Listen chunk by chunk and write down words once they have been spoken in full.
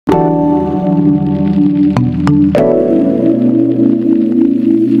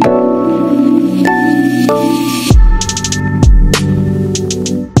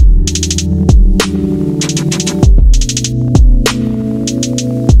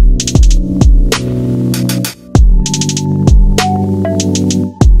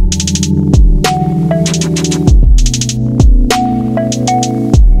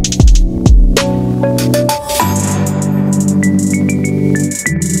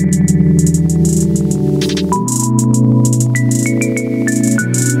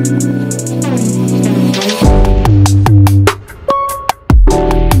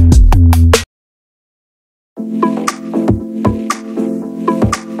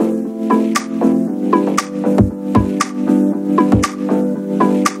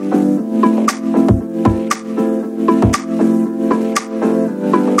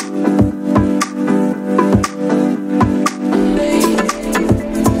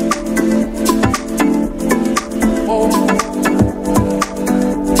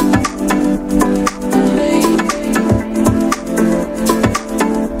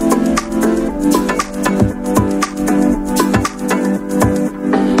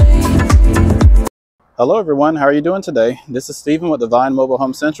Hello everyone, how are you doing today? This is Stephen with Divine Mobile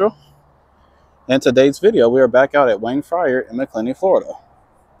Home Central. In today's video, we are back out at Wayne Frier in Macclenny, Florida.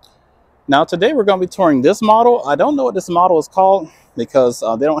 Now today we're going to be touring this model. I don't know what this model is called because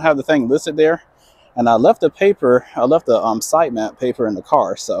they don't have the thing listed there. And I left the site map paper in the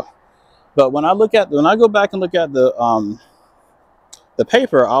car. But when I go back and look at the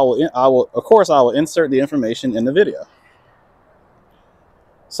paper, I will insert the information in the video.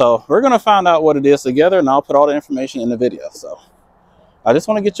 So we're going to find out what it is together, and I'll put all the information in the video. So I just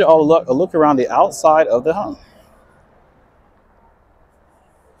want to get you all a look around the outside of the home.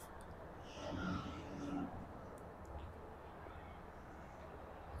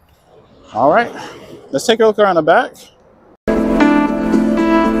 All right, let's take a look around the back.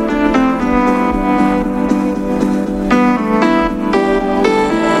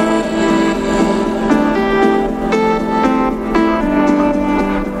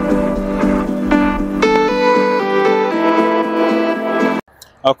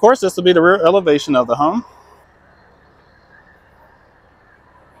 Of course, this will be the rear elevation of the home.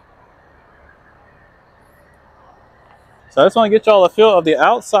 So I just want to get y'all a feel of the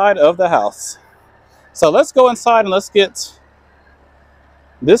outside of the house. So let's go inside and let's get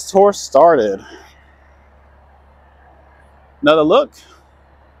this tour started. Another look.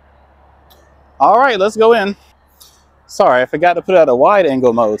 All right, let's go in. Sorry, I forgot to put it at a wide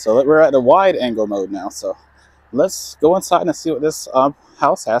angle mode. So we're at the wide angle mode now. So let's go inside and see what this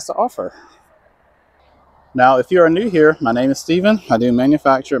house has to offer. Now, if you are new here, my name is Stephen. I do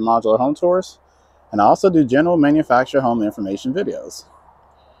manufactured modular home tours, and I also do general manufactured home information videos.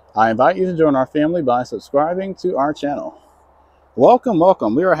 I invite you to join our family by subscribing to our channel. Welcome,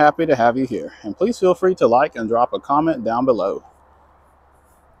 welcome. We are happy to have you here, and please feel free to like and drop a comment down below.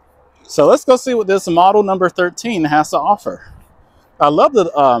 So let's go see what this model number 13 has to offer. I love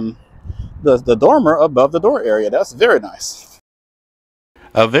the dormer above the door area. That's very nice.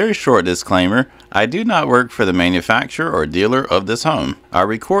 A very short disclaimer, I do not work for the manufacturer or dealer of this home. I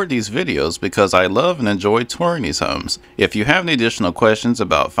record these videos because I love and enjoy touring these homes. If you have any additional questions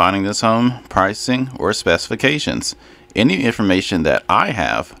about finding this home, pricing, or specifications, any information that I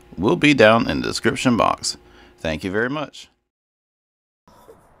have will be down in the description box. Thank you very much.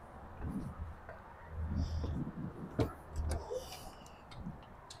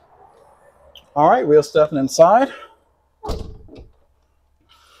 All right, we're stepping inside.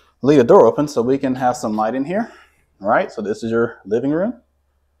 Leave the door open so we can have some light in here. All right, so this is your living room.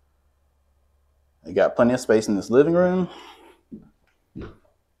 You got plenty of space in this living room.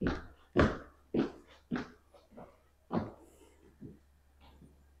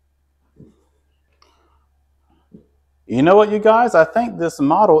 You know what, you guys? I think this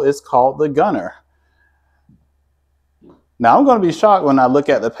model is called the Gunner. Now, I'm going to be shocked when I look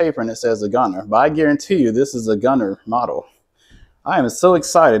at the paper and it says the Gunner, but I guarantee you this is a Gunner model. I am so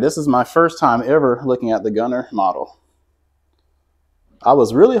excited. This is my first time ever looking at the Gunner model. I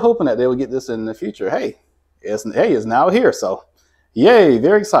was really hoping that they would get this in the future. Hey, it's now here. So, yay,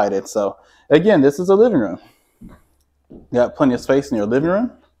 very excited. So, again, this is a living room. You got plenty of space in your living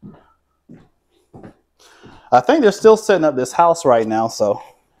room. I think they're still setting up this house right now. So,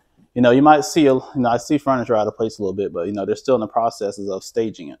 you might see, I see furniture out of place a little bit, but, they're still in the processes of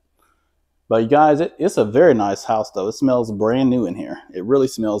staging it. But you guys, it's a very nice house, though. It smells brand new in here. It really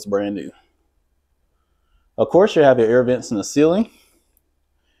smells brand new. Of course, you have your air vents in the ceiling.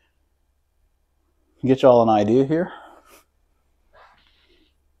 Get y'all an idea here.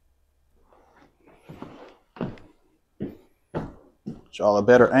 Get y'all a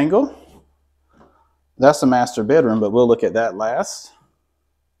better angle. That's the master bedroom, but we'll look at that last.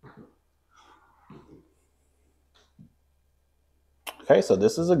 Okay, so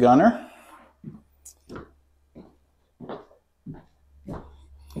this is a Gunner.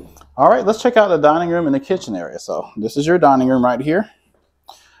 All right, let's check out the dining room and the kitchen area. So this is your dining room right here.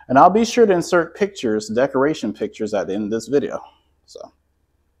 And I'll be sure to insert pictures, decoration pictures at the end of this video. So,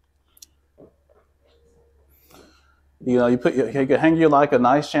 you can hang you like a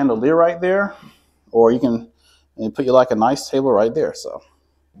nice chandelier right there, or you can put you like a nice table right there. So,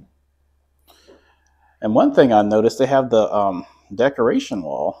 and one thing I noticed, they have the decoration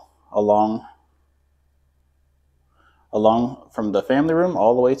wall along from the family room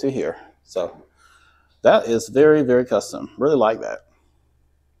all the way to here. So that is very, very custom. Really like that.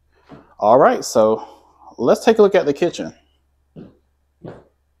 All right, so let's take a look at the kitchen.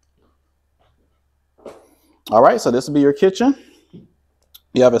 All right, so this will be your kitchen.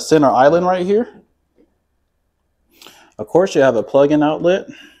 You have a center island right here. Of course, you have a plug-in outlet.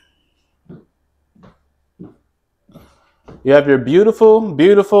 You have your beautiful,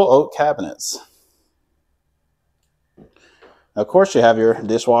 beautiful oak cabinets. Of course, you have your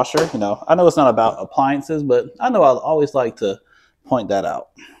dishwasher. You know, I know it's not about appliances, but I know I always like to point that out.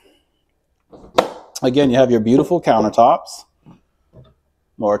 Again, you have your beautiful countertops,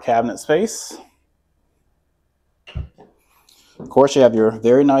 more cabinet space. Of course, you have your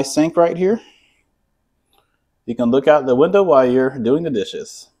very nice sink right here. You can look out the window while you're doing the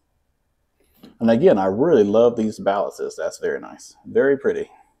dishes. And again, I really love these balances. That's very nice. Very pretty.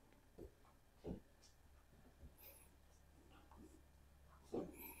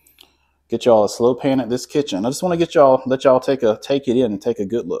 Get y'all a slow pan at this kitchen. I just want to let y'all take it in and take a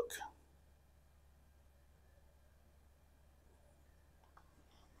good look.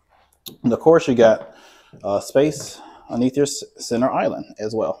 And of course, you got space underneath your center island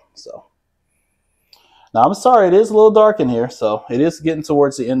as well. So now I'm sorry, it is a little dark in here, so it is getting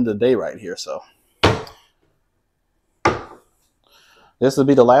towards the end of the day right here. So this will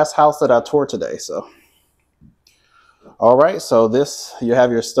be the last house that I tour today. So all right, so this, you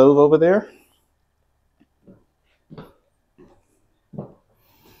have your stove over there.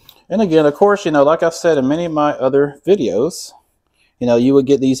 And again, of course, you know, like I've said in many of my other videos, you know, you would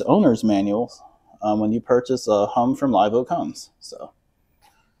get these owner's manuals when you purchase a home from Live Oak Homes. So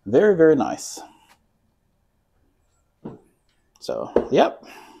very, very nice. So, yep.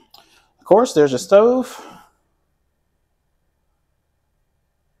 Of course, there's your stove.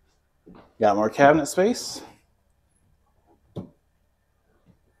 Got more cabinet space.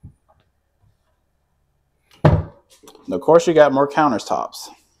 And of course, you got more counter space.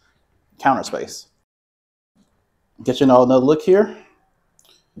 Get you another look here.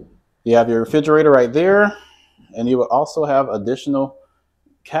 You have your refrigerator right there, and you will also have additional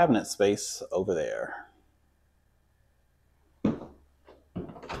cabinet space over there.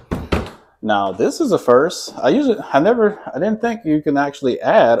 Now, this is a first. I didn't think you can actually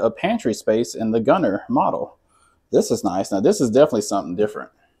add a pantry space in the Gunner model. This is nice. Now, this is definitely something different.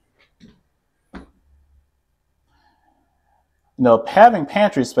 You know, having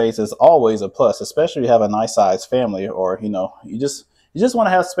pantry space is always a plus, especially if you have a nice sized family, or, you know, you just want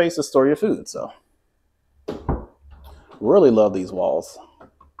to have space to store your food. So really love these walls.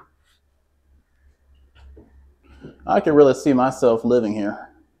 I can really see myself living here.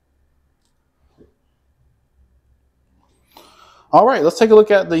 All right, let's take a look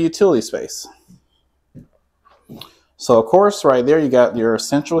at the utility space. So of course, right there, you got your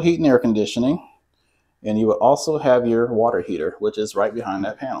central heat and air conditioning. And you would also have your water heater, which is right behind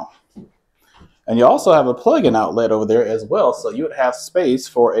that panel. And you also have a plug-in outlet over there as well. So you would have space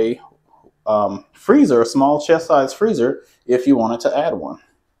for a freezer, a small chest-sized freezer, if you wanted to add one.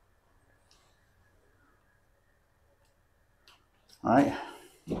 All right,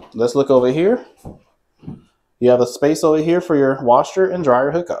 let's look over here. You have a space over here for your washer and dryer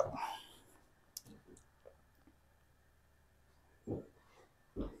hookup.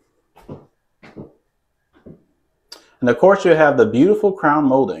 And of course, you have the beautiful crown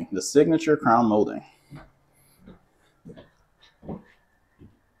molding, the signature crown molding.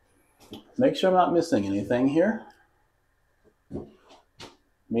 Make sure I'm not missing anything here. Let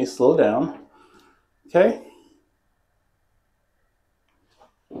me slow down. Okay.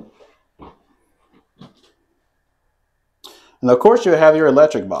 And of course, you have your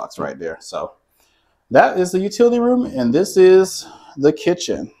electric box right there. So that is the utility room, and this is the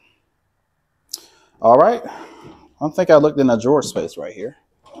kitchen. All right. I don't think I looked in the drawer space right here.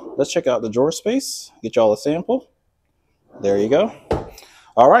 Let's check out the drawer space. Get y'all a sample. There you go.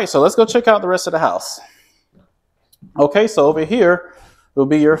 All right, so let's go check out the rest of the house. Okay, so over here will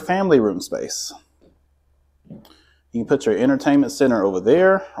be your family room space. You can put your entertainment center over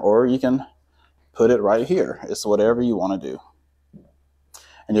there, or you can put it right here. It's whatever you want to do.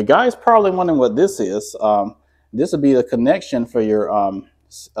 And you guys probably wondering what this is. This would be the connection for your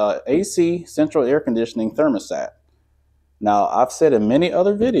AC central air conditioning thermostat. Now, I've said in many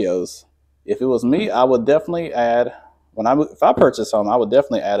other videos, if it was me, I would definitely add, if I purchase home, I would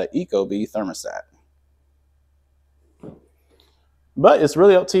definitely add an Ecobee thermostat. But it's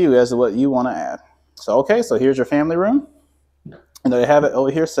really up to you as to what you want to add. So, okay, so here's your family room. And they have it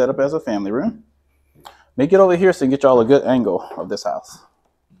over here set up as a family room. Let me get over here so you can get y'all a good angle of this house,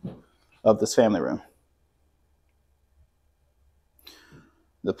 of this family room.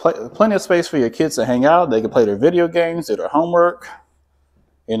 Plenty of space for your kids to hang out. They can play their video games, do their homework.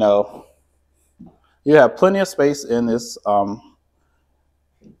 You know, you have plenty of space in this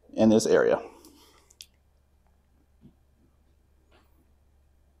area.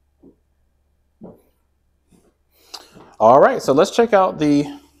 All right, so let's check out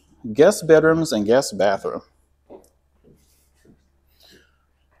the guest bedrooms and guest bathroom.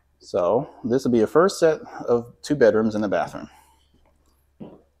 So this will be your first set of 2 bedrooms in the bathroom.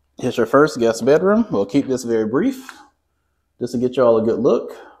 Here's your first guest bedroom. We'll keep this very brief, just to get you all a good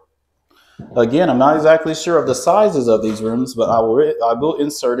look. Again, I'm not exactly sure of the sizes of these rooms, but I will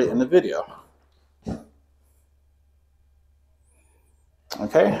insert it in the video.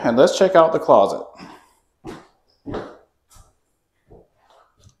 Okay, and let's check out the closet.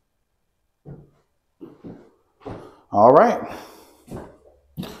 All right.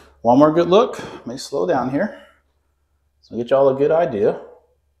 One more good look. Let me slow down here so get y'all a good idea.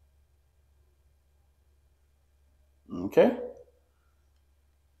 Okay.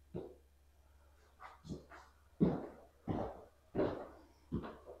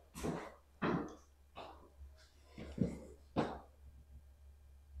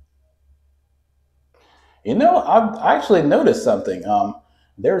 You know, I've actually noticed something.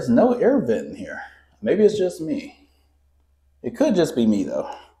 There's no air vent in here. Maybe it's just me. It could just be me, though.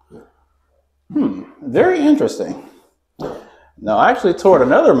 Very interesting. Now, I actually toured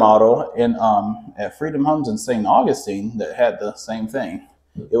another model in at Freedom Homes in St. Augustine that had the same thing.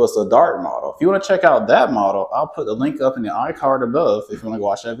 It was a dark model. If you want to check out that model, I'll put the link up in the iCard above if you want to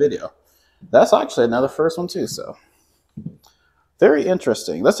watch that video. That's actually another first one, too, so very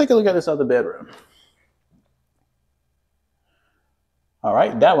interesting. Let's take a look at this other bedroom. All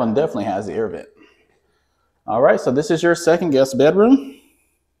right, that one definitely has the air vent. All right, so this is your second guest bedroom.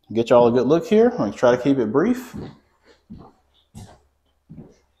 Get y'all a good look here. I'm going to try to keep it brief.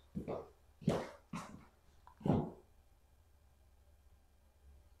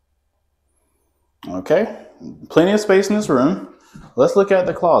 Okay, plenty of space in this room. Let's look at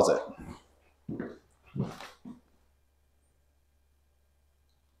the closet.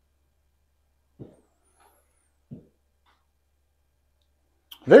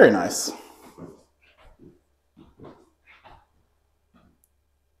 Very nice.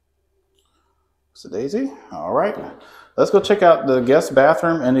 So Daisy, all right. Let's go check out the guest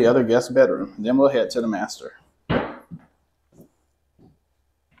bathroom and the other guest bedroom. Then we'll head to the master.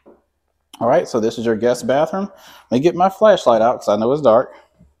 All right, so this is your guest bathroom. Let me get my flashlight out because I know it's dark.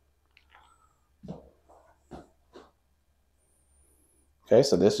 Okay,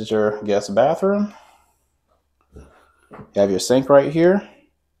 so this is your guest bathroom. You have your sink right here,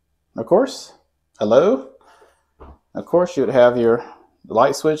 of course. Hello. Of course, you'd have your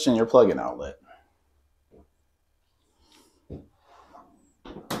light switch and your plug-in outlet.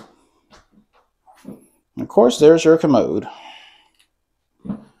 Of course, there's your commode.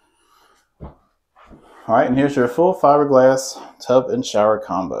 All right, and here's your full fiberglass tub and shower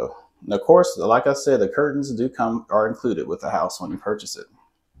combo. And of course, like I said, the curtains are included with the house when you purchase it.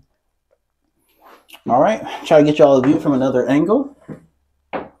 All right, try to get y'all a view from another angle.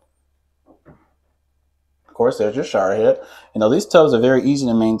 Of course, there's your shower head. You know, these tubs are very easy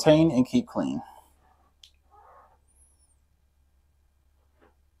to maintain and keep clean.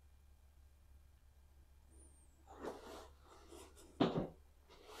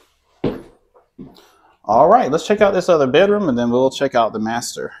 All right, let's check out this other bedroom and then we'll check out the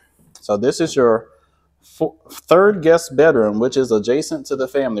master. So this is your third guest bedroom, which is adjacent to the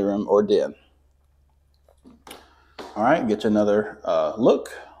family room or den. All right, get you another look.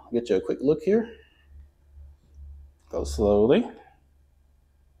 Get you a quick look here. Go slowly.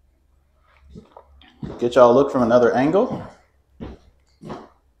 Get y'all a look from another angle.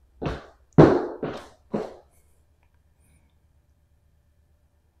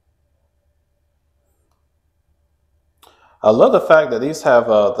 I love the fact that these have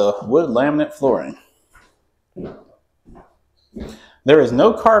the wood laminate flooring. There is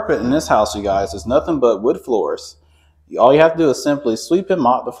no carpet in this house, you guys. It's nothing but wood floors. All you have to do is simply sweep and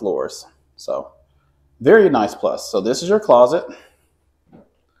mop the floors. So, very nice plus. So this is your closet.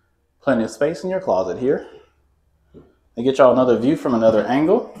 Plenty of space in your closet here. And get y'all another view from another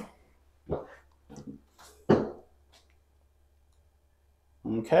angle.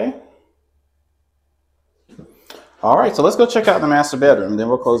 Okay. All right, so let's go check out the master bedroom, then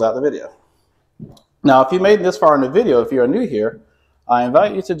we'll close out the video. Now, if you made it this far in the video, if you're new here, I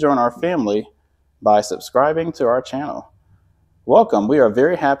invite you to join our family by subscribing to our channel. Welcome. We are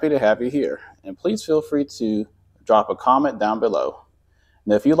very happy to have you here. And please feel free to drop a comment down below.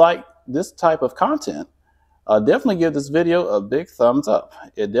 And if you like this type of content, definitely give this video a big thumbs up.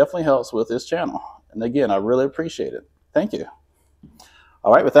 It definitely helps with this channel. And again, I really appreciate it. Thank you.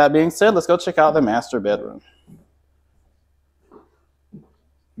 All right, with that being said, let's go check out the master bedroom.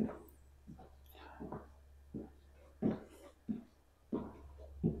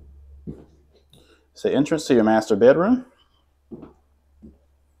 It's the entrance to your master bedroom.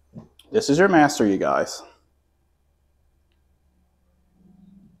 This is your master, you guys.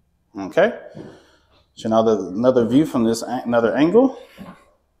 Okay. So now another view from this another angle.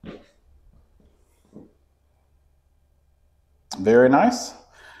 Very nice.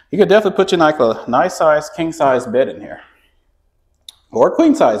 You could definitely put you like a nice size king size bed in here, or a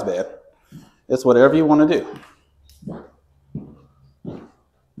queen size bed. It's whatever you want to do.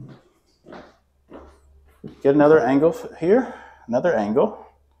 Get another angle here, another angle.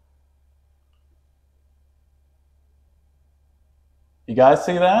 You guys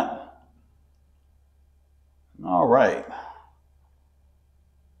see that? All right.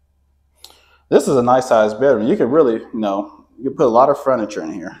 This is a nice sized bedroom. You could really, you could put a lot of furniture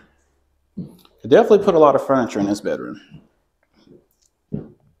in here. You could definitely put a lot of furniture in this bedroom.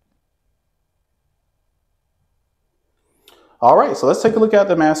 All right, so let's take a look at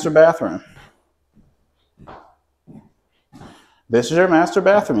the master bathroom. This is your master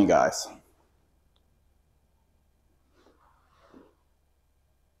bathroom, you guys.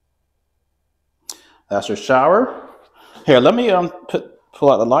 That's your shower. Here, let me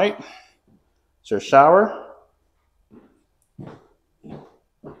pull out the light. It's your shower. You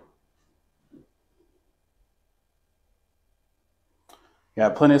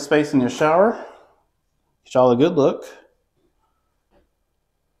got plenty of space in your shower. Get y'all a good look.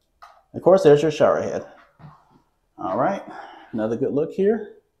 Of course, there's your shower head. All right, another good look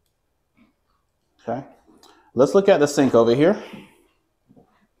here. Okay, let's look at the sink over here.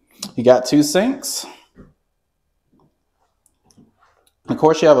 You got 2 sinks. Of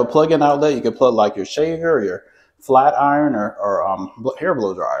course, you have a plug-in outlet. You can plug like your shaver or your flat iron or hair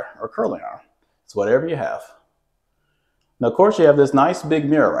blow dryer or curling iron. It's whatever you have. Now, of course, you have this nice big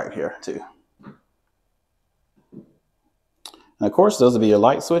mirror right here too. And of course, those will be your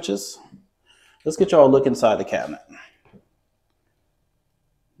light switches. Let's get y'all a look inside the cabinet.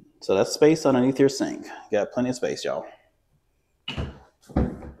 So that's space underneath your sink. You got plenty of space, y'all.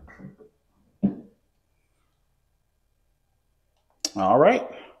 All right.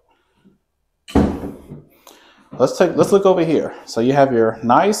 Let's look over here. So you have your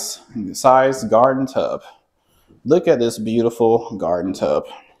nice sized garden tub. Look at this beautiful garden tub.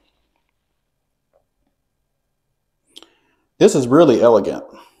 This is really elegant.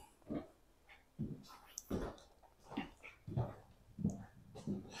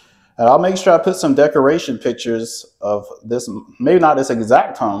 And I'll make sure I put some decoration pictures of this, maybe not this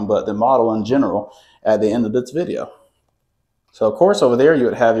exact home, but the model in general at the end of this video. So of course over there you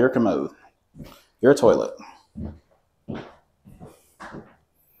would have your commode, your toilet.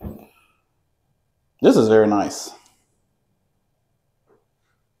 This is very nice.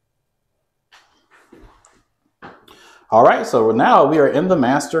 All right, so now we are in the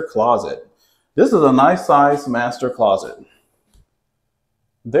master closet. This is a nice size master closet.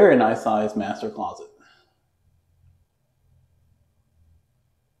 Very nice size master closet.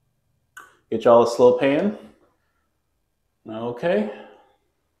 Get y'all a slow pan. Okay.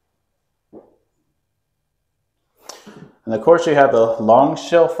 And of course you have the long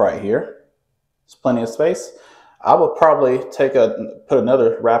shelf right here. There's plenty of space. I would probably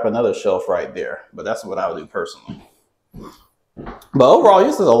wrap another shelf right there, but that's what I would do personally. But overall,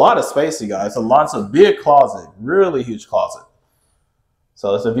 this is a lot of space, you guys. Lots of big closet, really huge closet.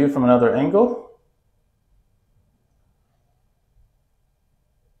 So it's a view from another angle.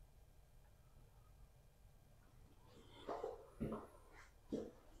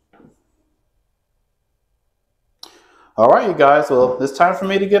 All right, you guys, well, it's time for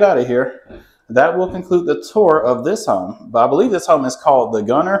me to get out of here. That will conclude the tour of this home. But I believe this home is called The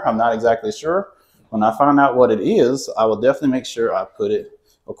Gunner. I'm not exactly sure. When I find out what it is, I will definitely make sure I put it,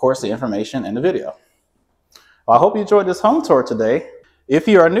 of course, the information in the video. Well, I hope you enjoyed this home tour today. If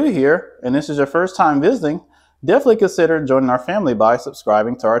you are new here and this is your first time visiting, definitely consider joining our family by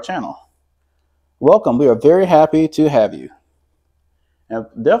subscribing to our channel. Welcome. We are very happy to have you. And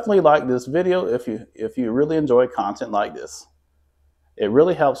definitely like this video if you really enjoy content like this. It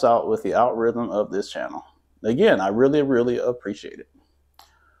really helps out with the algorithm of this channel. Again, I really, really appreciate it.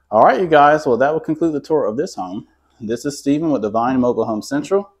 All right, you guys. Well, that will conclude the tour of this home. This is Stephen with Divine Mobile Home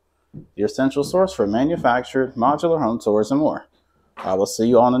Central, your central source for manufactured modular home tours and more. I will see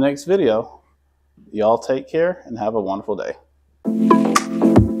you on the next video. Y'all take care and have a wonderful day.